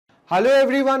Hello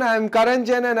everyone, I am Karan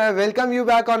Jain and I welcome you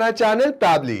back on our channel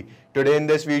Pabbly. Today in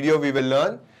this video we will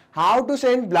learn how to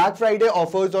send Black Friday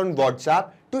offers on WhatsApp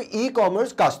to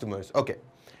e-commerce customers. Okay,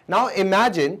 now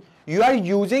imagine you are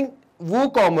using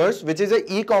WooCommerce, which is an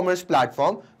e-commerce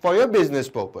platform for your business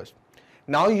purpose.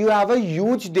 Now you have a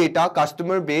huge data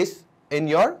customer base in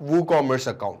your WooCommerce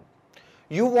account.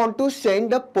 You want to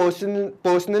send a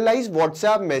personalized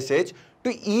WhatsApp message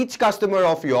to each customer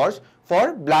of yours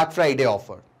for Black Friday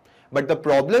offer. But the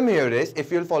problem here is,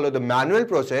 if you'll follow the manual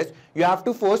process, you have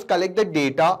to first collect the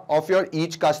data of your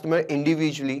each customer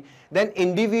individually. Then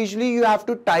individually you have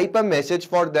to type a message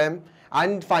for them,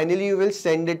 and finally you will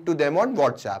send it to them on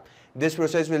WhatsApp. This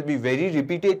process will be very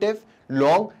repetitive,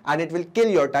 long, and it will kill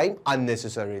your time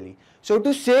unnecessarily. So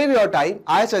to save your time,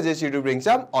 I suggest you to bring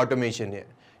some automation here.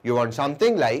 You want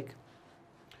something like,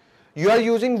 you are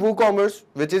using WooCommerce,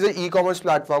 which is an e-commerce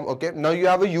platform. Okay, now you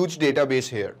have a huge database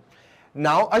here.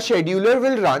 Now a scheduler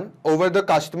will run over the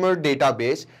customer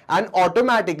database, and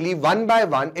automatically one by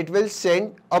one it will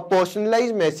send a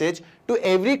personalized message to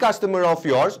every customer of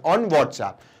yours on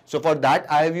WhatsApp. So for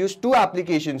that I have used two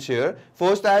applications here.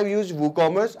 First I have used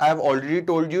WooCommerce. I have already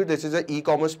told you this is an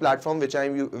e-commerce platform which I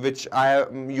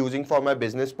am using for my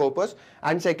business purpose.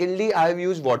 And secondly I have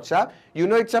used WhatsApp. You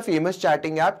know, it's a famous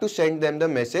chatting app to send them the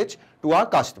message to our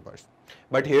customers.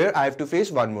 But here I have to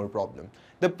face one more problem.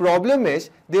 The problem is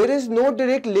there is no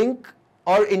direct link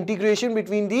or integration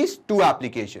between these two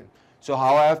applications. So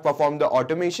how I have performed the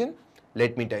automation?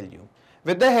 Let me tell you.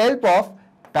 With the help of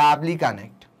Pabbly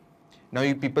Connect. Now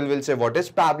you people will say, what is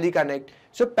Pabbly Connect?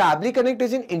 So Pabbly Connect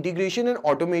is an integration and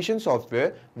automation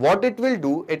software. What it will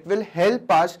do, it will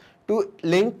help us to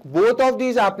link both of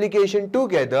these applications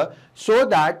together, so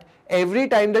that every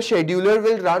time the scheduler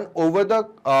will run over the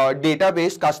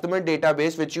database, customer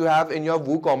database which you have in your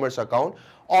WooCommerce account,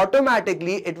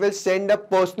 automatically it will send a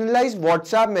personalized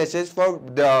WhatsApp message for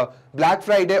the Black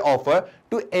Friday offer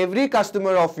to every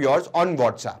customer of yours on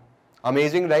WhatsApp.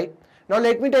 Amazing, right? Now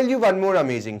let me tell you one more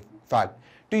amazing fact.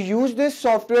 To use this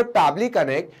software Pabbly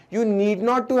Connect, you need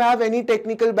not to have any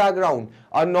technical background.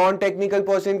 A non-technical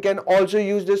person can also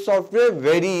use this software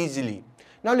very easily.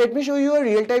 Now let me show you a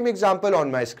real-time example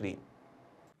on my screen.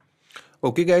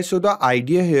 Okay guys, so the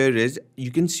idea here is,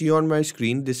 you can see on my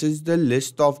screen, this is the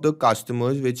list of the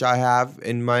customers which I have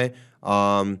in my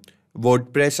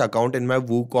WordPress account, in my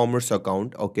WooCommerce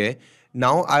account. Okay,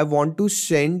 now I want to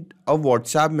send a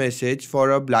WhatsApp message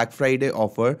for a Black Friday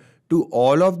offer to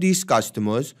all of these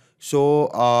customers.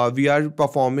 So we are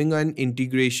performing an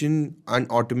integration and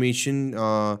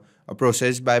automation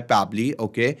process by Pabbly.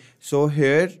 Okay, so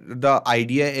here the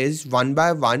idea is, one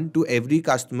by one to every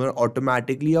customer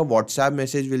automatically a WhatsApp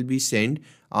message will be sent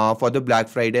for the Black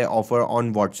Friday offer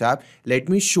on WhatsApp. Let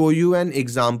me show you an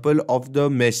example of the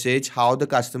message, how the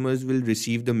customers will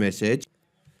receive the message.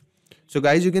 So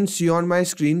guys, you can see on my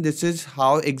screen, this is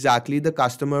how exactly the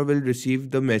customer will receive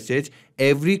the message.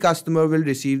 Every customer will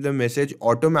receive the message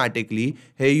automatically.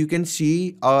 Here you can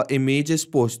see image is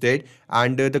posted,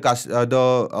 and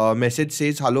the message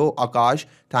says, "Hello Akash,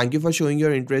 thank you for showing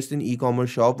your interest in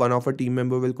e-commerce shop. One of our team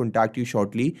member will contact you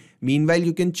shortly. Meanwhile,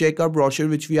 you can check our brochure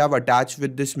which we have attached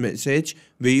with this message,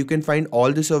 where you can find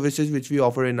all the services which we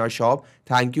offer in our shop.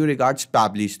 Thank you, regards,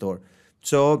 Pabbly store."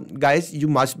 So guys, you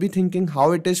must be thinking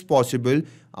how it is possible.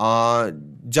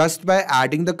 Just by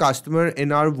adding the customer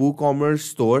in our WooCommerce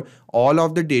store, all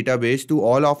of the database to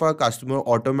all of our customer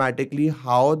automatically,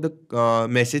 how the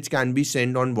message can be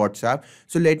sent on WhatsApp.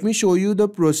 So let me show you the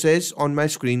process on my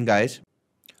screen, guys.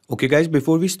 Okay guys,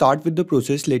 before we start with the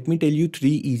process, let me tell you 3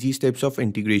 easy steps of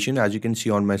integration, as you can see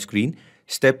on my screen.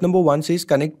 Step number 1 says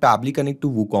connect Pabbly Connect to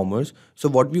WooCommerce. So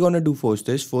what we're going to do first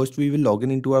is, we will log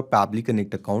in into our Pabbly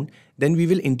Connect account. Then we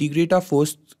will integrate our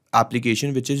first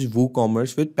application, which is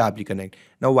WooCommerce, with Pabbly Connect.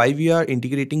 Now why we are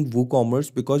integrating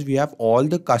WooCommerce? Because we have all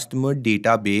the customer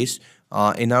database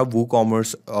in our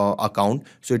WooCommerce account.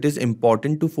 So it is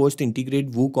important to first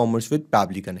integrate WooCommerce with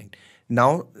Pabbly Connect.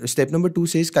 Now, step number 2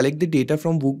 says collect the data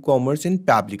from WooCommerce in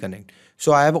Pabbly Connect.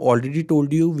 So I have already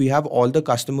told you we have all the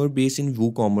customer base in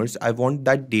WooCommerce. I want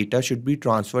that data should be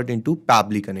transferred into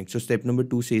Pabbly Connect. So step number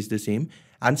 2 says the same.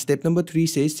 And step number 3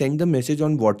 says send the message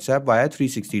on WhatsApp via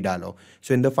 360 dialog.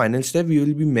 So in the final step, we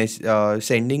will be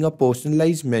sending a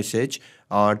personalized message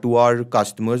to our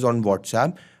customers on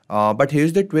WhatsApp. But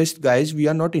here's the twist, guys. We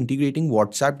are not integrating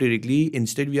WhatsApp directly.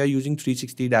 Instead, we are using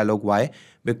 360 dialog. Why?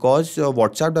 Because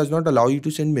WhatsApp does not allow you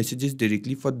to send messages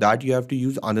directly. For that, you have to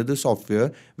use another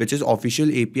software, which is official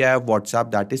API of WhatsApp,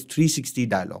 that is 360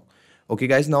 dialog. Okay,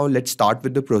 guys, now let's start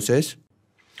with the process.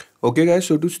 Okay, guys,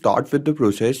 so to start with the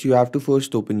process, you have to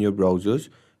first open your browsers,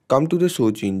 come to the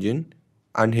search engine,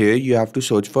 and here you have to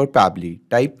search for Pabbly.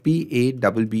 Type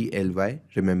Pabbly,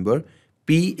 remember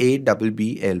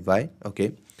Pabbly,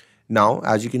 okay. Now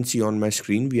as you can see on my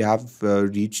screen, we have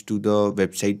reached to the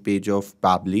website page of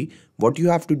Pabbly. What you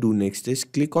have to do next is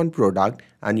click on product,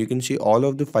 and you can see all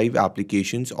of the 5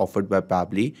 applications offered by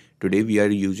Pabbly. Today we are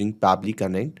using Pabbly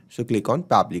Connect, so click on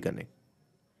Pabbly Connect.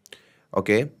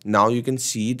 Okay, now you can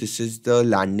see this is the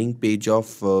landing page of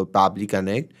Pabbly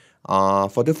Connect.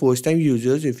 For the first time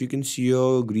users, if you can see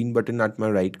a green button at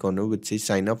my right corner which says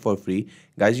sign up for free,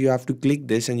 guys, you have to click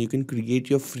this and you can create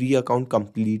your free account,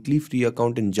 completely free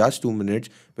account in just 2 minutes,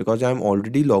 because I'm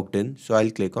already logged in. So I'll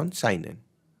click on sign in.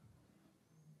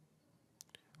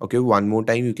 Okay, one more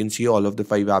time, you can see all of the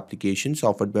 5 applications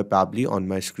offered by Pabbly on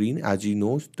my screen. As you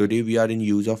know, today we are in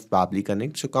use of Pabbly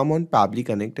Connect. So come on Pabbly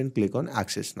Connect and click on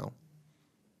access now.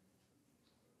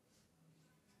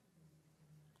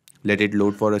 Let it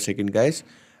load for a second, guys.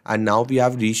 And now we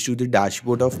have reached to the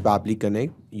dashboard of Pabbly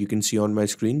Connect. You can see on my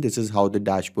screen, this is how the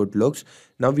dashboard looks.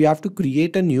 Now we have to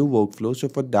create a new workflow. So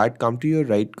for that, come to your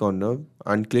right corner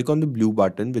and click on the blue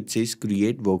button which says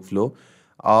create workflow.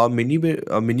 A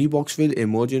mini box will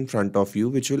emerge in front of you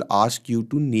which will ask you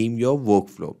to name your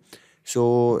workflow.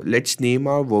 So let's name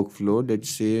our workflow. Let's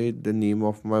say the name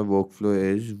of my workflow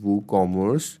is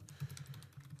WooCommerce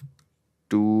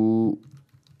to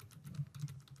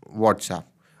WhatsApp.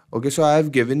 Okay, so I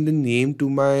have given the name to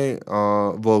my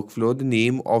workflow, the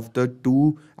name of the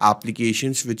 2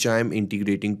 applications which I am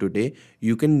integrating today.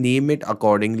 You can name it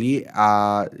accordingly.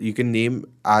 You can name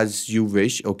as you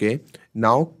wish. Okay,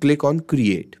 now click on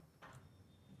create.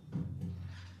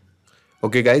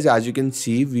 Okay guys, as you can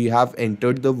see, we have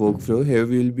entered the workflow. Here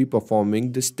we will be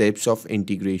performing the steps of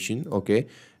integration. Okay,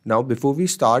 now before we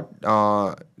start,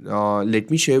 let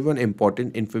me share one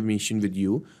important information with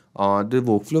you. The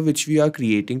workflow which we are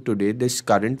creating today, this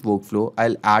current workflow,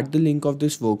 I'll add the link of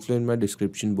this workflow in my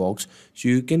description box, so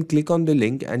you can click on the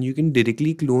link and you can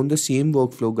directly clone the same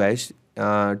workflow, guys,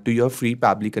 to your free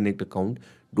Pabbly Connect account.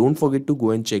 Don't forget to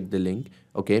go and check the link.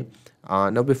 Okay,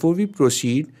 now before we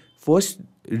proceed, first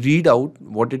read out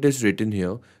what it is written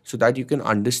here so that you can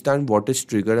understand what is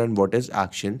trigger and what is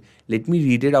action. Let me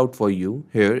read it out for you.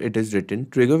 Here it is written: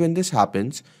 trigger when this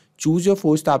happens, choose your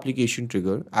first application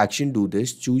trigger, action do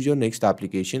this, choose your next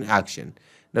application action.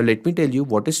 Now let me tell you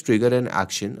what is trigger and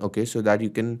action, okay, so that you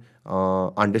can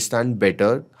understand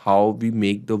better how we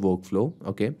make the workflow.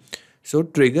 Okay, so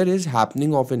trigger is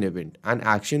happening of an event and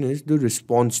action is the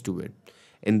response to it.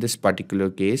 In this particular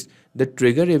case, the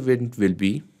trigger event will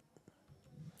be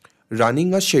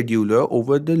running a scheduler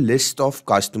over the list of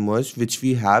customers which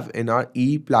we have in our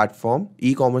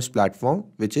e-commerce platform,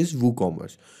 which is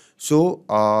WooCommerce. So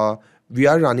we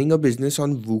are running a business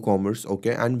on WooCommerce,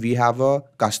 okay, and we have a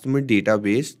customer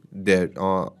database there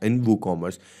in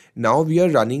WooCommerce. Now we are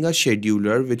running a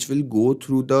scheduler which will go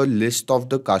through the list of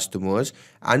the customers,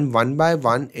 and one by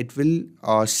one it will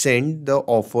send the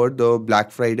offer, the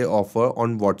Black Friday offer,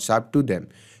 on WhatsApp to them.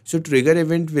 So trigger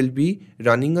event will be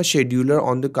running a scheduler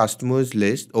on the customers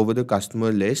list, over the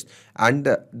customer list, and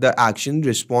the action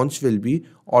response will be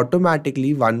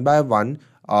automatically one by one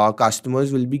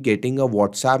customers will be getting a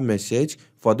WhatsApp message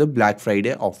for the Black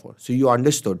Friday offer. So you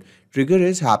understood, trigger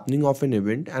is happening of an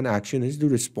event and action is the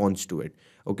response to it.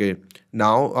 Okay,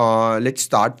 now let's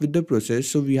start with the process.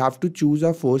 So we have to choose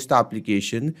our first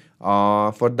application.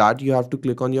 For that you have to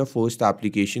click on your first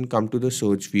application, come to the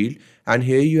search field, and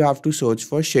here you have to search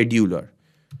for scheduler.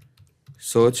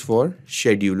 Search for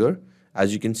scheduler.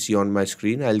 As you can see on my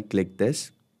screen, I'll click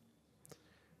this.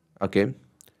 Okay,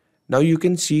 now you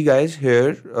can see, guys,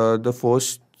 here the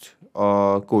first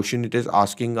question it is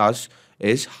asking us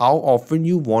is how often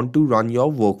you want to run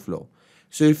your workflow.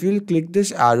 So if you'll click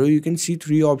this arrow, you can see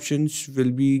 3 options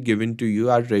will be given to you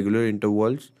at regular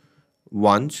intervals,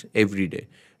 once, every day.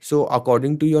 So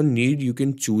according to your need, you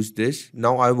can choose this.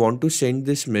 Now I want to send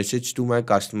this message to my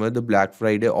customer, the Black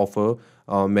Friday offer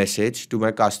message to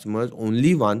my customers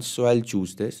only once, so I'll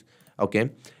choose this. Okay,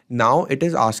 now it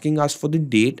is asking us for the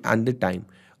date and the time.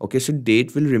 Okay, so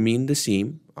date will remain the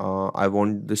same. I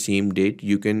want the same date.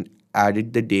 You can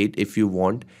edit the date if you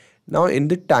want. Now in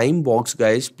the time box,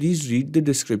 guys, please read the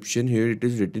description. Here it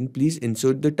is written, please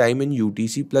insert the time in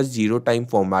UTC plus 0 time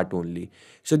format only.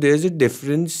 So there is a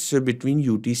difference between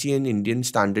UTC and Indian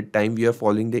Standard Time. We are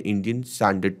following the Indian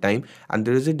Standard Time, and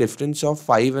there is a difference of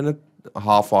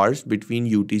 5.5 hours between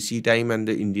UTC time and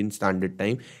the Indian Standard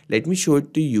Time. Let me show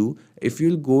it to you. If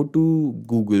you'll go to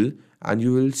Google and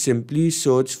you will simply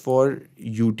search for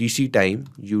UTC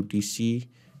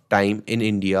time in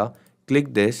India,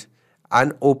 click this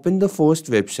and open the first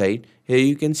website. Here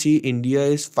you can see India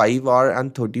is 5 hours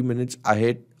and 30 minutes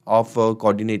ahead of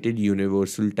coordinated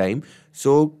universal time.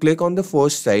 So click on the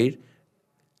first side,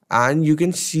 and you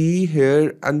can see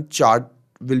here and chart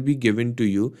will be given to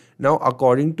you. Now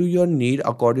according to your need,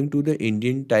 according to the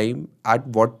Indian time, at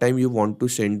what time you want to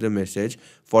send the message.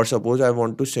 For suppose I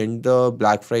want to send the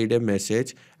Black Friday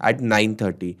message at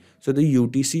 9:30, so the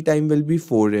UTC time will be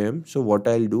 4 a.m. So what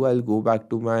I'll do, I'll go back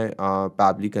to my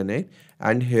Pabbly Connect,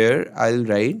 and here I'll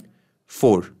write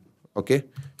 4. Okay,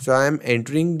 so I am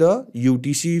entering the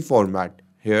UTC format.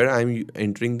 Here I'm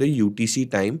entering the UTC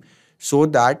time, so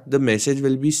that the message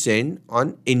will be sent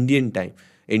on Indian time.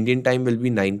 Indian time will be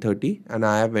 9:30, and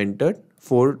I have entered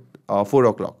 4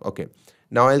 o'clock. Okay,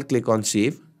 now I'll click on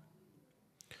save.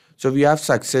 So we have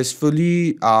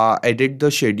successfully added the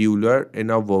scheduler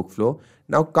in our workflow.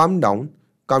 Now come down,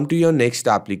 come to your next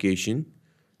application.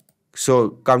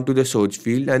 So come to the search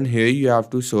field, and here you have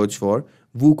to search for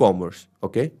WooCommerce.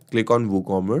 Okay, click on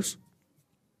WooCommerce.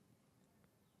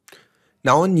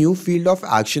 Now a new field of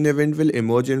action event will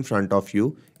emerge in front of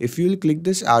you. If you will click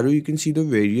this arrow, you can see the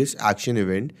various action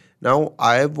event. Now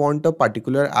I want a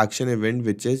particular action event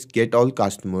which is get all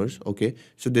customers. Okay,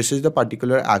 so this is the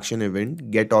particular action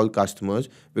event, get all customers,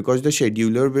 because the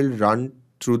scheduler will run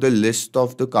through the list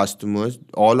of the customers,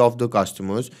 all of the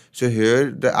customers. So here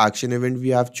the action event we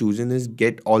have chosen is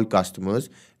get all customers.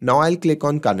 Now I'll click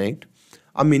on connect.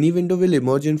 A mini window will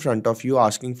emerge in front of you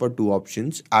asking for 2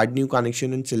 options, add new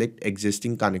connection and select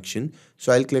existing connection.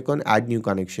 So I'll click on add new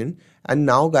connection, and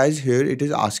now guys, here it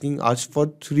is asking us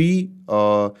for 3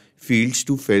 fields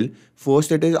to fill.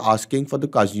 First, it is asking for the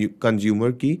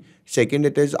consumer key. Second,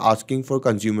 it is asking for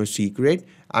consumer secret,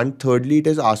 and thirdly, it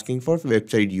is asking for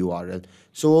website URL.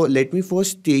 So let me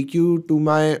first take you to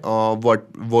my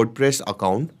WordPress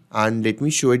account, and let me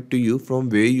show it to you from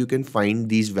where you can find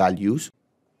these values.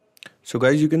 So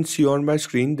guys, you can see on my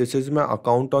screen, this is my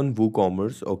account on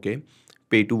WooCommerce. Okay,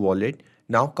 pay to wallet.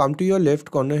 Now come to your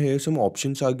left corner, here some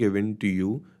options are given to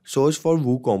you. Search for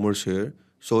WooCommerce here.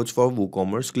 Search for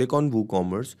WooCommerce. Click on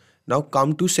WooCommerce. Now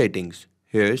come to settings.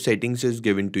 Here settings is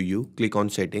given to you. Click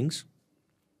on settings.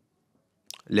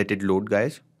 Let it load,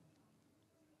 guys.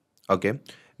 Okay.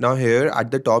 Now here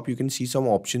at the top, you can see some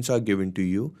options are given to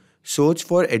you. Search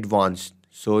for advanced.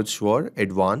 Search for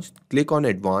advanced. Click on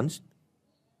advanced.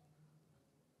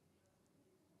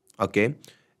 Okay,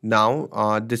 now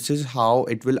this is how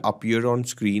it will appear on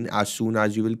screen as soon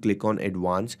as you will click on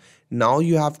advanced. Now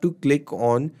you have to click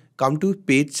on, come to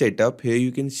page setup. Here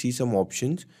you can see some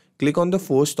options. Click on the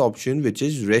first option, which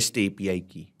is REST API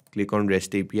key. Click on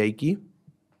REST API key.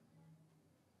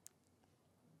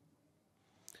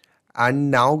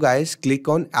 And now guys, click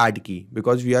on add key,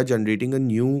 because we are generating a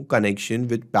new connection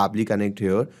with Pabbly Connect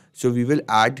here. So we will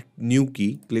add new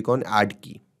key. Click on add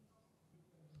key.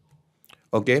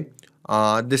 Okay,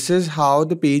 this is how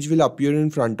the page will appear in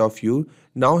front of you.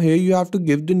 Now here you have to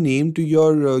give the name to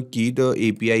your key, the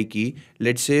API key.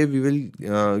 Let's say we will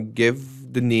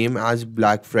give the name as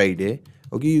Black Friday.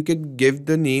 Okay, you can give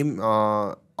the name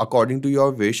according to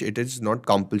your wish. It is not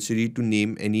compulsory to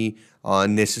name any give a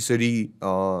necessary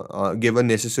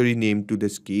name to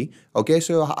this key. Okay,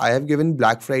 so I have given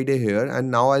Black Friday here,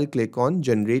 and now I'll click on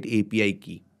generate API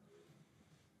key.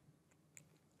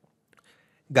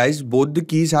 Guys, both the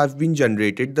keys have been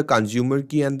generated, the consumer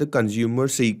key and the consumer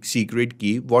secret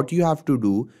key. What you have to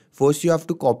do, first you have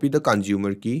to copy the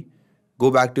consumer key,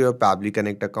 go back to your Pabbly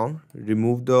Connect account,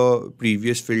 remove the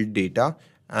previous filled data,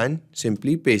 and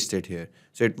simply paste it here.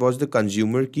 So it was the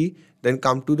consumer key. Then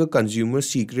come to the consumer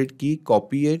secret key,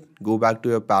 copy it, go back to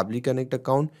your Pabbly Connect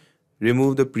account,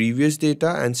 remove the previous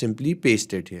data, and simply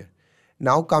paste it here.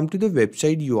 Now come to the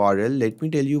website URL. Let me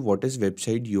tell you what is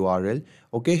website URL.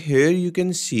 Okay, here you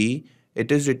can see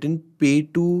it is written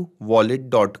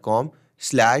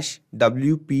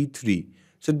pay2wallet.com/WP3.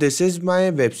 So this is my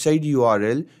website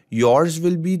URL. Yours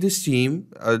will be the same,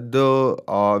 the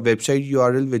website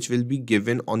URL which will be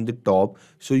given on the top.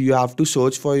 So you have to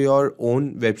search for your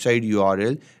own website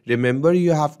URL. Remember,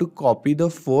 you have to copy the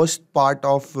first part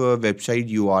of website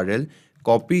URL,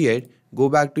 copy it, go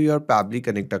back to your Pabbly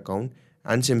Connect account,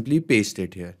 and simply paste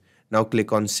it here. Now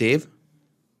click on save,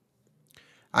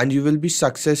 and you will be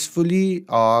successfully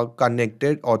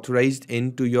connected, authorized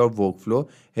into your workflow.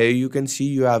 Here you can see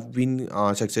you have been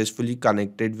successfully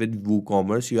connected with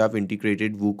WooCommerce. You have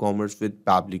integrated WooCommerce with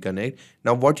Pabbly Connect.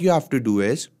 Now what you have to do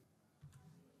is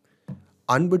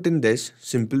unbutton this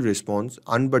simple response,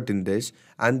 unbutton this,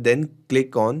 and then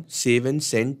click on save and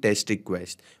send test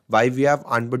request. Why we have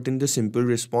unbuttoned the simple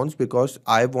response? Because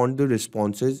I want the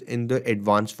responses in the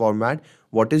advanced format.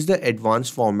 What is the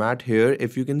advanced format? Here,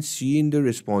 if you can see in the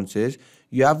responses,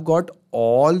 you have got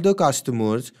all the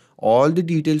customers, all the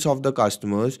details of the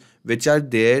customers which are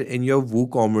there in your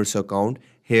WooCommerce account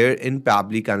here in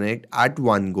Pabbly Connect at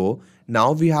one go.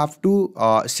 Now we have to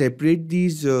separate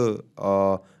these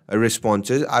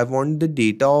responses. I want the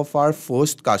data of our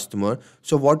first customer.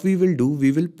 So what we will do,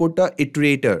 we will put a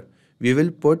iterator. We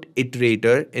will put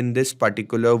iterator in this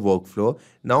particular workflow.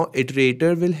 Now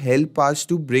iterator will help us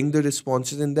to bring the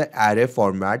responses in the array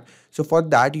format. So for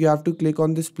that you have to click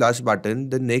on this plus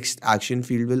button. The next action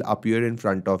field will appear in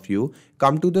front of you.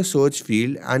 Come to the search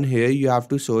field and here you have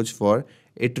to search for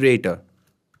iterator.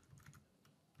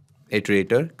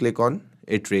 Iterator, click on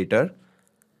iterator.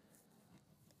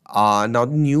 Now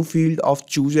the new field of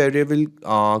choose array will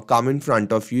come in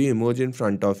front of you, emerge in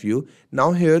front of you.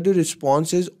 Now here the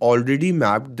response is already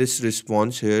mapped. This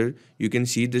response here, you can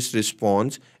see this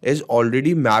response is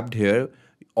already mapped here.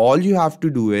 All you have to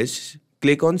do is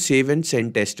click on save and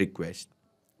send test request.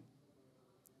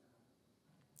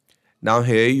 Now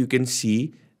here you can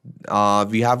see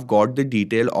we have got the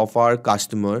detail of our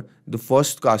customer, the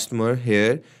first customer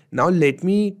here. Now let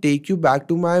me take you back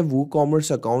to my WooCommerce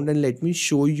account and let me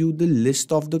show you the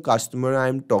list of the customer I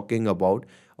am talking about.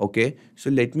 Okay, so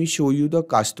let me show you the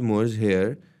customers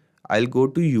here. I'll go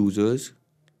to users.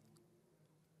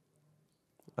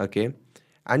 Okay,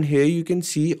 and here you can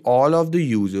see all of the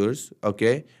users,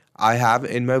 okay, I have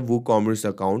in my WooCommerce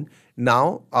account.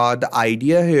 Now the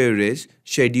idea here is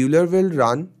scheduler will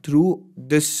run through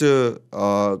this data,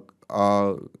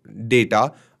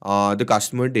 the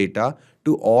customer data,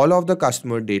 to all of the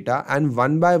customer data, and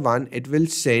one by one it will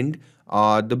send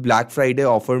the Black Friday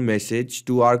offer message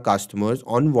to our customers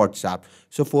on WhatsApp.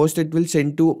 So first it will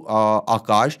send to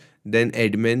Akash, then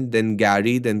Edmund, then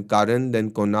Gary, then Karan,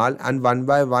 then Kunal, and one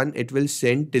by one it will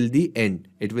send till the end.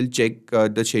 It will check, the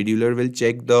scheduler will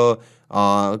check the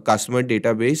customer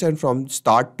database, and from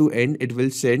start to end it will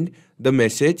send the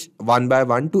message one by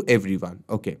one to everyone.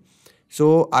 Okay,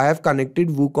 so I have connected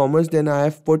WooCommerce, then I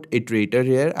have put iterator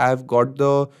here. I have got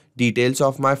the details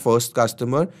of my first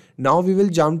customer. Now we will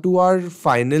jump to our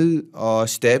final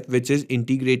step, which is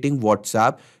integrating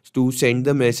WhatsApp to send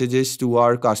the messages to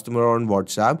our customer on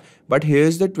WhatsApp. But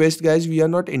here's the twist, guys. We are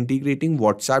not integrating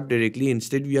WhatsApp directly.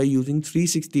 Instead, we are using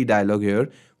 360 dialog here.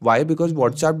 Why? Because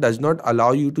WhatsApp does not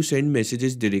allow you to send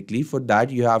messages directly. For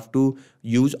that, you have to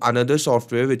use another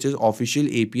software, which is official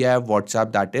API of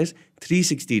WhatsApp, that is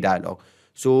 360 dialog.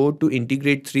 So to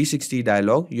integrate 360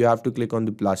 dialog, you have to click on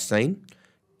the plus sign.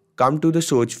 Come to the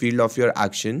search field of your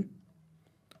action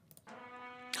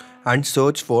and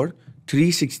search for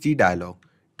 360 dialog.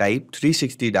 Type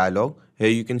 360 dialog. Here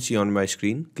you can see on my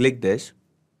screen. Click this.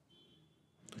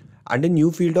 And a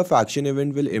new field of action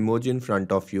event will emerge in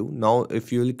front of you. Now,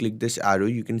 if you will click this arrow,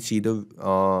 you can see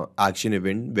the action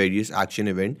event, various action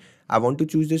event. I want to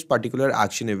choose this particular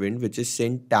action event, which is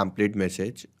send template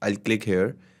message. I'll click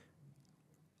here.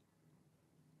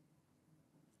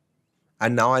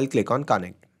 And now I'll click on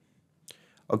connect.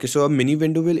 Okay, so a mini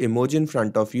window will emerge in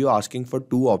front of you asking for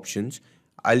two options.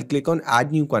 I'll click on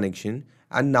add new connection.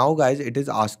 And now guys, it is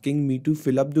asking me to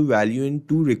fill up the value in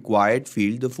two required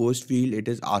fields. The first field, it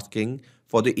is asking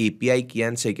for the API key,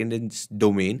 and second is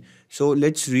domain. So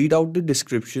let's read out the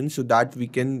description so that we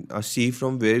can see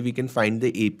from where we can find the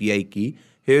API key.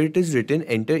 Here it is written,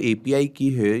 enter API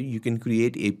key here. You can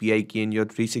create API key in your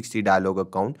 360 dialog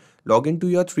account. Log into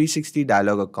your 360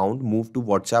 dialog account, move to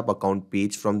WhatsApp account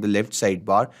page from the left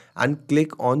sidebar and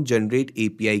click on generate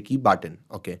API key button.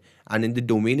 Okay. And in the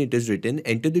domain it is written,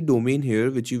 enter the domain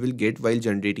here which you will get while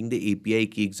generating the API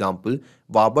key example,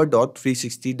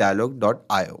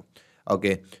 𝗪𝗆360dialog.io.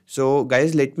 Okay, so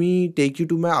guys, let me take you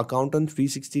to my account on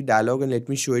 360 dialog and let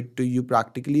me show it to you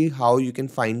practically how you can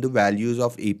find the values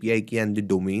of API key and the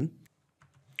domain.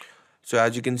 So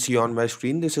as you can see on my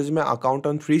screen, this is my account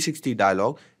on 360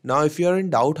 dialog. Now if you are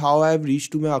in doubt how I have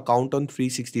reached to my account on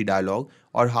 360 dialog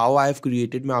or how I have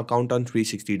created my account on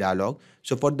 360 dialog,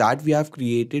 so for that we have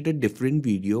created a different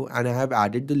video and I have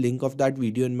added the link of that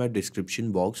video in my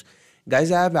description box.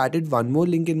 Guys, I have added one more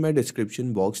link in my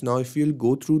description box. Now if you'll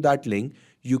go through that link,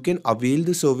 you can avail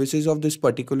the services of this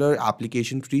particular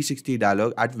application 360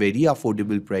 dialog at very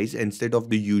affordable price instead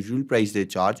of the usual price they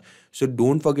charge. So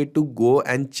don't forget to go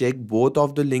and check both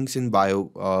of the links in bio,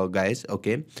 guys.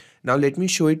 Okay, now let me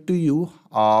show it to you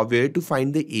where to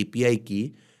find the API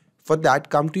key. For that,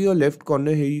 come to your left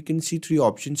corner. Here you can see three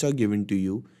options are given to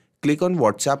you. Click on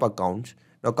WhatsApp accounts.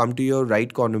 Now come to your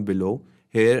right corner below.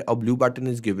 Here a blue button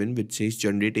is given which says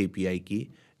generate API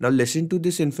key. Now listen to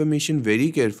this information very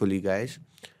carefully, guys.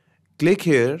 Click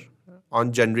here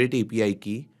on generate API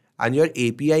key and your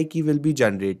API key will be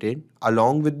generated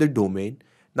along with the domain.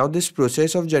 Now this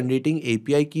process of generating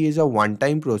API key is a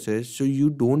one-time process, so you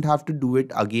don't have to do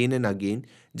it again and again.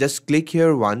 Just click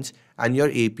here once and your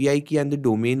API key and the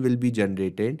domain will be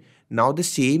generated. Now the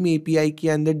same API key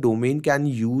and the domain can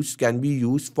be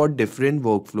used for different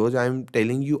workflows. I'm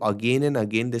telling you again and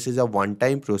again, this is a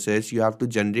one-time process. You have to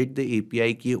generate the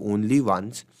API key only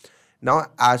once. Now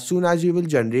as soon as you will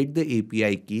generate the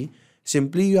API key,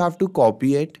 simply you have to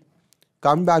copy it,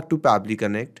 come back to Pabbly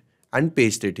Connect and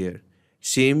paste it here.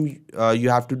 Same you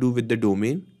have to do with the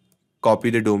domain. Copy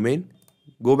the domain,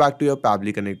 go back to your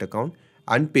Pabbly Connect account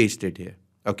and paste it here.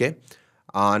 Okay.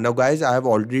 Now guys, I have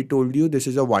already told you this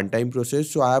is a one-time process,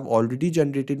 so I have already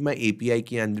generated my API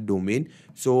key and the domain.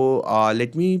 So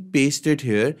let me paste it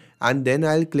here and then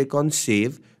I'll click on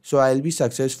save. So I'll be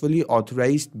successfully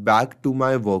authorized back to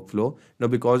my workflow. Now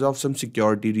because of some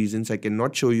security reasons, I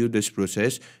cannot show you this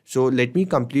process. So let me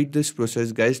complete this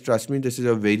process, guys. Trust me, this is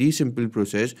a very simple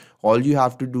process. All you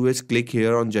have to do is click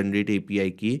here on generate API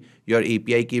key. Your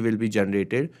API key will be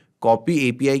generated. Copy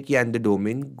API key and the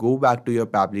domain, go back to your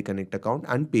Pabbly Connect account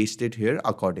and paste it here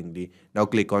accordingly. Now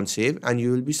click on save and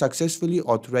you will be successfully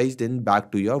authorized in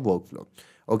back to your workflow.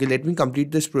 Okay, let me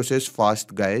complete this process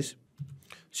fast, guys.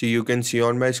 So you can see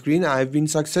on my screen, I have been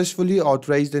successfully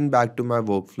authorized and back to my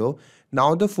workflow.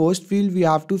 Now the first field we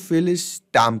have to fill is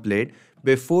template.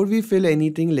 Before we fill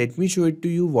anything, let me show it to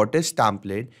you what is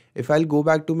template. If I'll go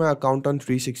back to my account on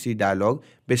 360 dialog,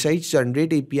 besides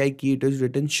generate API key, it is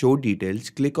written show details.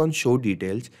 Click on show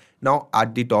details. Now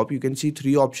at the top, you can see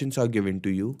three options are given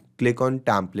to you. Click on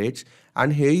templates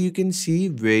and here you can see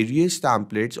various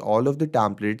templates, all of the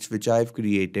templates which I have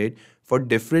created for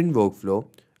different workflow.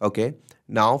 Okay.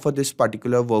 Now for this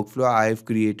particular workflow, I have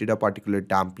created a particular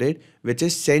template which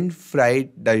is send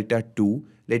fried data to.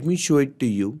 Let me show it to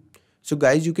you. So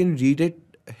guys, you can read it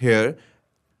here.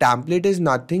 Template is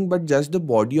nothing but just the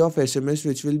body of SMS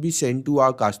which will be sent to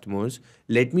our customers.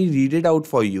 Let me read it out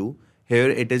for you. Here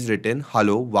it is written,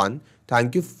 hello 1.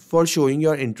 Thank you for showing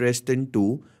your interest in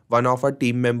 2. One of our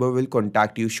team member will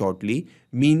contact you shortly.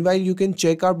 Meanwhile, you can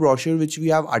check our brochure which we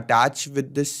have attached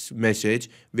with this message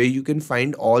where you can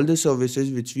find all the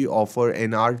services which we offer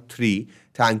in our 3.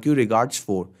 Thank you, regards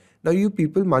 4. Now you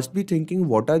people must be thinking,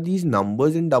 what are these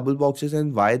numbers in double boxes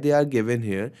and why they are given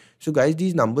here? So guys,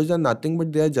 these numbers are nothing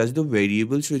but they are just the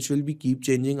variables which will be keep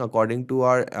changing according to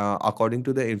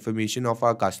the information of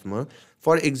our customer.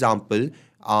 For example,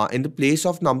 in the place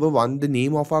of number 1, the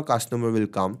name of our customer will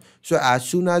come. So as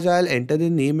soon as I'll enter the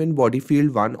name in body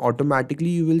field 1, automatically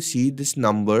you will see this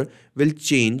number will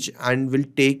change and will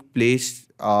take place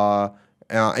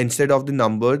instead of the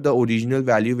number, the original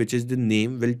value which is the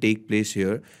name will take place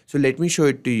here. So let me show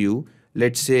it to you.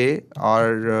 Let's say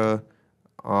our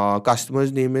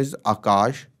customer's name is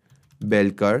𝗏𝗏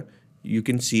𝗿𝗏𝗪. You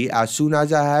can see as soon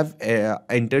as I have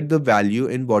entered the value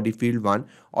in body field 1,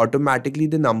 automatically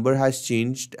the number has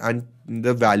changed and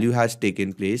the value has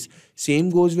taken place. Same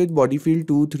goes with body field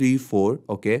 2, 3, 4.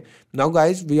 Okay. Now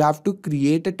guys, we have to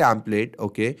create a template.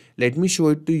 Okay. Let me show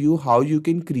it to you how you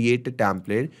can create a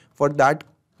template. For that,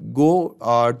 go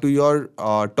to your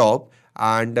top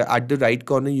and at the right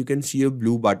corner you can see a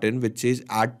blue button which says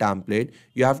add template.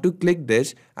 You have to click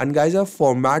this and guys, a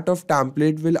format of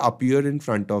template will appear in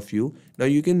front of you. Now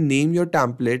you can name your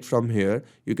template from here.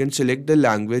 You can select the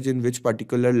language, in which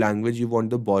particular language you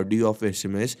want the body of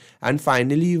SMS, and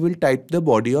finally you will type the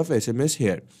body of SMS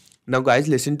here. Now guys,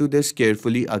 listen to this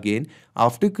carefully again.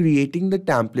 After creating the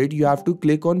template, you have to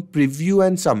click on preview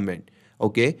and submit.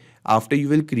 Okay, after you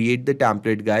will create the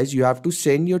template, guys, you have to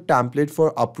send your template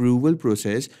for approval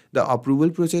process. The approval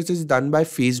process is done by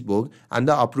Facebook and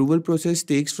the approval process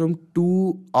takes from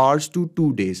 2 hours to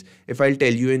 2 days. If I'll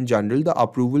tell you in general, the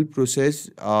approval process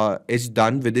is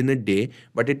done within a day,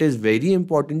 but it is very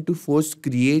important to first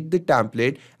create the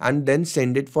template and then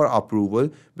send it for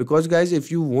approval, because guys, if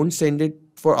you won't send it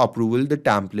for approval, the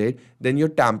template, then your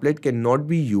template cannot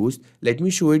be used. Let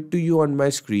me show it to you on my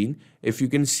screen. If you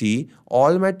can see,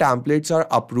 all my templates are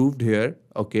approved here.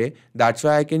 Okay, that's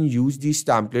why I can use these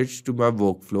templates to my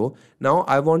workflow. Now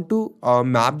I want to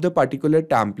map the particular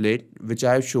template which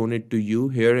I have shown it to you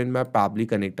here in my Pabbly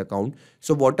Connect account.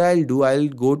 So what I'll do, I'll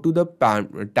go to the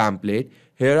template.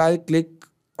 Here I'll click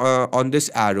on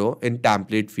this arrow in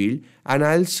template field and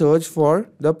I'll search for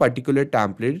the particular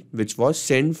template which was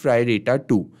send fried data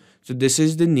to. So this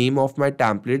is the name of my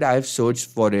template. I have searched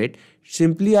for it.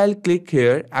 Simply I'll click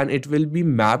here and it will be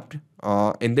mapped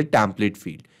in the template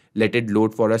field. Let it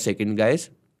load for a second,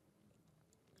 guys.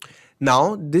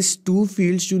 Now these two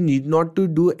fields, you need not to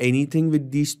do anything with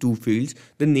these two fields.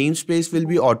 The namespace will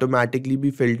be automatically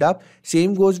be filled up.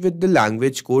 Same goes with the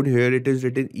language code. Here it is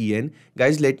written EN.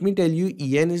 Guys, let me tell you,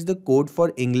 EN is the code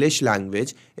for English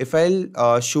language. If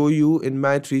I'll show you in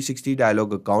my 360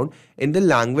 dialog account, in the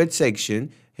language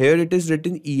section, here it is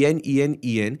written EN, EN,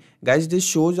 EN. Guys, this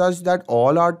shows us that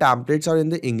all our templates are in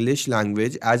the English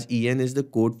language, as EN is the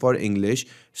code for English.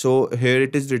 So here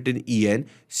it is written EN.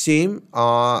 Same,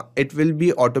 it will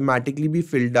be automatically be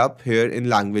filled up here in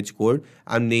language code,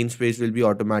 and namespace will be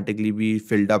automatically be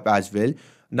filled up as well.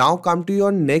 Now come to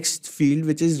your next field,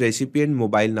 which is recipient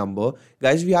mobile number.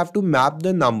 Guys, we have to map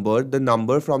the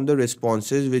number from the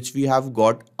responses which we have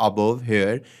got above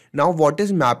here. Now what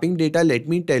is mapping data? Let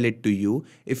me tell it to you.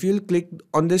 If you'll click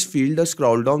on this field, the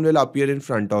scroll down will appear in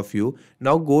front of you.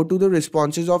 Now go to the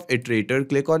responses of iterator,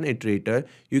 click on iterator.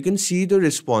 You can see the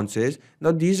responses.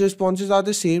 Now these responses are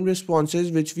the same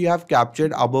responses which we have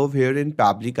captured above here in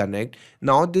Pabbly Connect.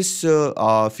 Now this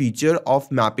feature of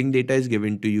mapping data is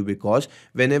given to you because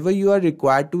whenever you are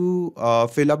required to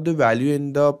fill up the value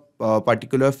in the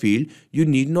particular field, you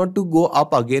need not to go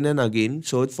up again and again,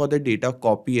 search for the data,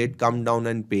 copy it, come down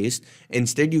and paste.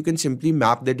 Instead, you can simply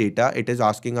map the data. It is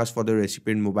asking us for the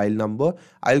recipient mobile number.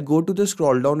 I'll go to the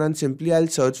scroll down and simply I'll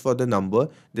search for the number.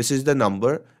 This is the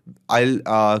number.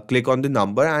 I'll click on the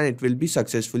number and it will be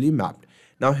successfully mapped.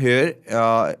 Now here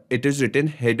it is written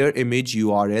header image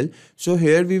URL. So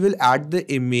here we will add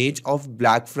the image of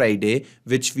Black Friday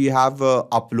which we have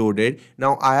uploaded.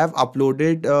 Now I have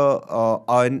uploaded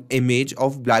an image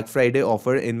of Black Friday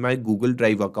offer in my Google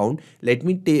Drive account. Let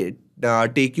me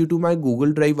take you to my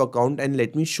Google Drive account and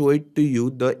let me show it to you,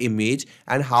 the image,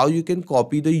 and how you can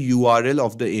copy the URL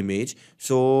of the image.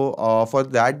 So for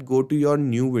that, go to your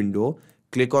new window,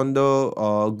 click on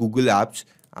the Google Apps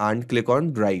and click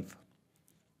on Drive.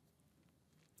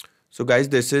 So guys,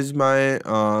 this is my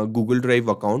Google Drive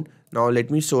account. Now let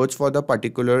me search for the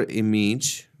particular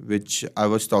image which I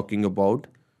was talking about.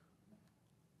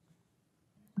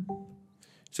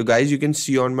 So guys, you can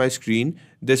see on my screen,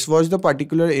 this was the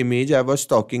particular image I was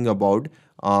talking about.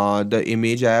 The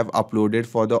image I have uploaded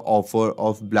for the offer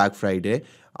of Black Friday.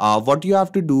 What you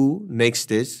have to do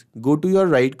next is go to your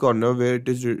right corner where it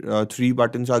is 3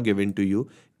 buttons are given to you.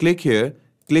 Click here,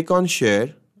 click on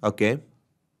share. Okay.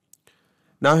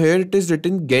 Now here it is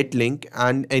written get link,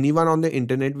 and anyone on the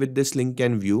internet with this link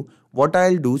can view. What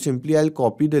I'll do, simply I'll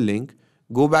copy the link,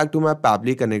 go back to my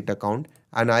Pabbly Connect account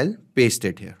and I'll paste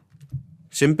it here.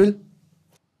 Simple.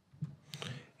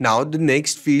 Now the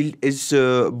next field is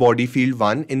body field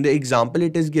 1. In the example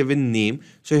it is given name.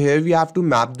 So here we have to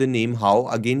map the name. How?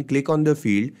 Again, click on the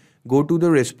field, go to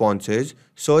the responses,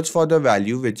 search for the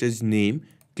value which is name,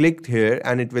 click here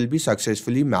and it will be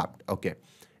successfully mapped. Okay.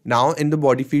 Now in the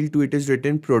body field 2 it is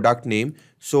written product name.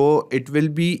 So it will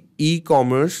be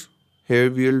e-commerce. Here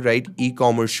we will write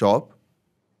e-commerce shop.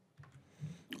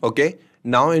 Okay.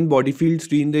 Now in body field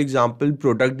 3 in the example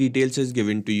product details is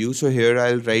given to you. So here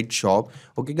I'll write shop.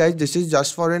 Okay guys, this is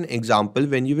just for an example.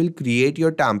 When you will create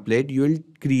your template, you will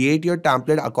create your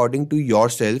template according to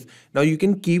yourself. Now you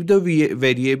can keep the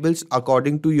variables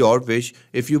according to your wish.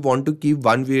 If you want to keep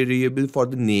one variable for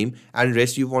the name and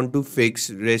rest you want to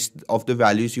fix, rest of the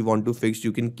values you want to fix,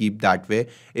 you can keep that way.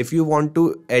 If you want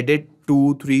to edit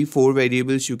 2, 3, 4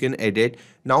 variables, you can edit.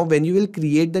 Now when you will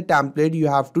create the template, you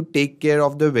have to take care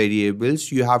of the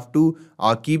variables. You have to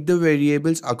keep the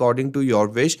variables according to your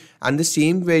wish, and the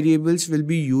same variables will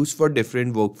be used for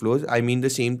different workflows. I mean the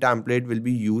same template will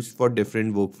be used for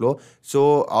different workflow.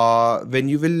 So when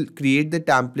you will create the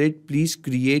template, please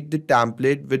create the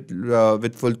template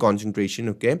with full concentration.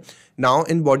 Okay. Now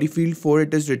in body field 4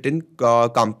 it is written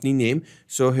company name.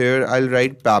 So here I'll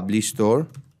write Pabbly Store.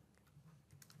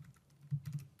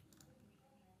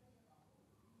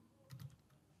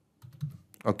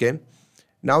 Okay.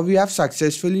 Now we have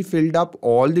successfully filled up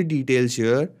all the details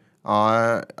here.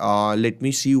 Let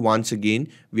me see once again.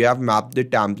 We have mapped the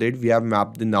template, we have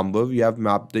mapped the number, we have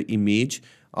mapped the image,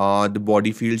 the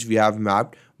body fields we have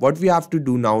mapped. What we have to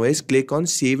do now is click on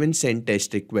save and send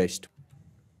test request.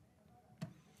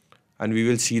 And we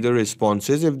will see the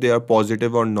responses if they are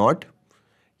positive or not.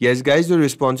 Yes guys, the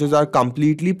responses are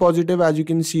completely positive. As you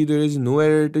can see, there is no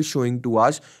error it is showing to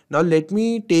us. Now let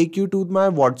me take you to my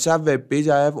WhatsApp web page.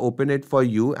 I have opened it for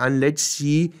you and let's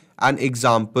see an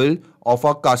example of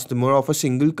a customer, of a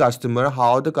single customer,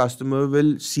 how the customer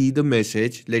will see the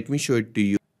message. Let me show it to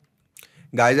you.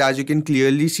 Guys, as you can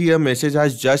clearly see, a message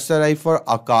has just arrived for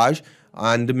Akash.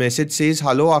 and the message says,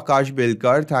 "Hello Akash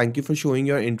Bilkar, thank you for showing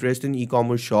your interest in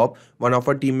e-commerce shop. One of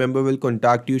our team member will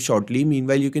contact you shortly.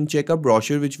 Meanwhile, you can check a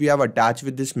brochure which we have attached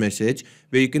with this message,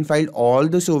 where you can find all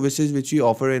the services which we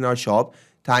offer in our shop.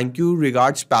 Thank you,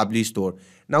 regards Pabbly store."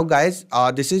 Now guys,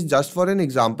 this is just for an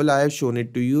example. I have shown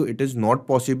it to you. It is not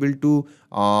possible to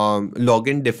log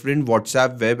in different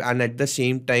WhatsApp web and at the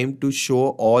same time to show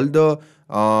all the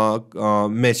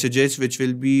messages which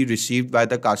will be received by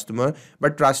the customer.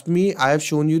 But trust me, I have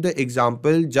shown you the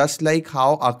example. Just like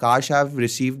how Akash have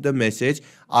received the message,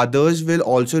 others will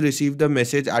also receive the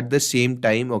message at the same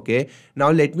time. Okay,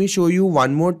 now let me show you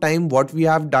one more time what we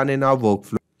have done in our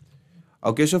workflow.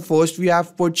 Okay, so first we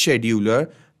have put scheduler.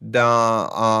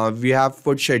 We have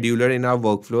put scheduler in our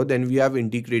workflow. Then we have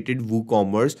integrated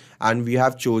WooCommerce, and we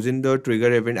have chosen the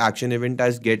trigger event, action event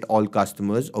as get all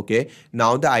customers. Okay,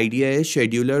 now the idea is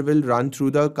scheduler will run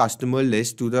through the customer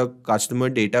list to the customer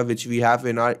data which we have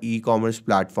in our e-commerce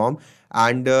platform.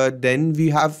 And then we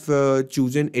have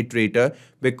chosen iterator,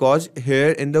 because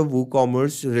here in the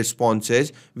WooCommerce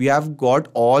responses we have got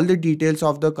all the details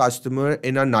of the customer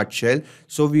in a nutshell,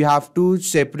 so we have to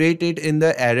separate it in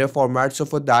the array format. So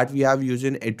for that we have used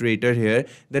an iterator here.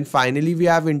 Then finally we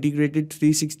have integrated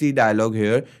 360 dialog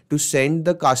here to send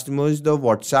the customers the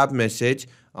WhatsApp message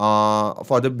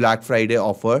for the Black Friday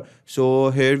offer. So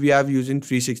here we have using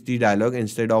 360 dialog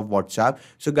instead of WhatsApp.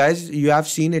 So guys, you have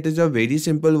seen it is a very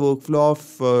simple workflow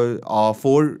of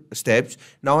 4 steps.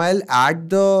 Now I'll add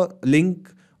the link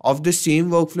of the same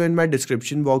workflow in my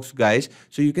description box, guys,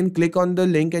 so you can click on the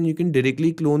link and you can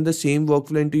directly clone the same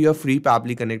workflow into your free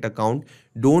Pabbly Connect account.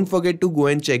 Don't forget to go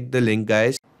and check the link,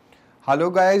 guys.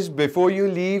 Hello guys, before you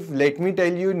leave, let me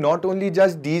tell you, not only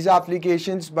just these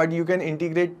applications, but you can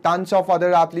integrate tons of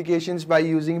other applications by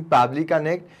using Pabbly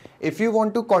Connect. If you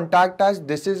want to contact us,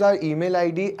 this is our email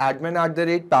ID,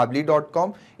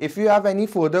 admin@pabbly.com. If you have any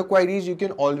further queries, you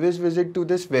can always visit to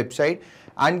this website.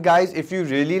 And guys, if you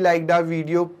really liked our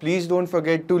video, please don't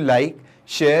forget to like,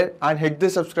 share and hit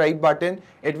the subscribe button.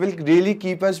 It will really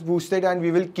keep us boosted and we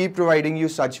will keep providing you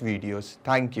such videos.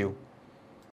 Thank you.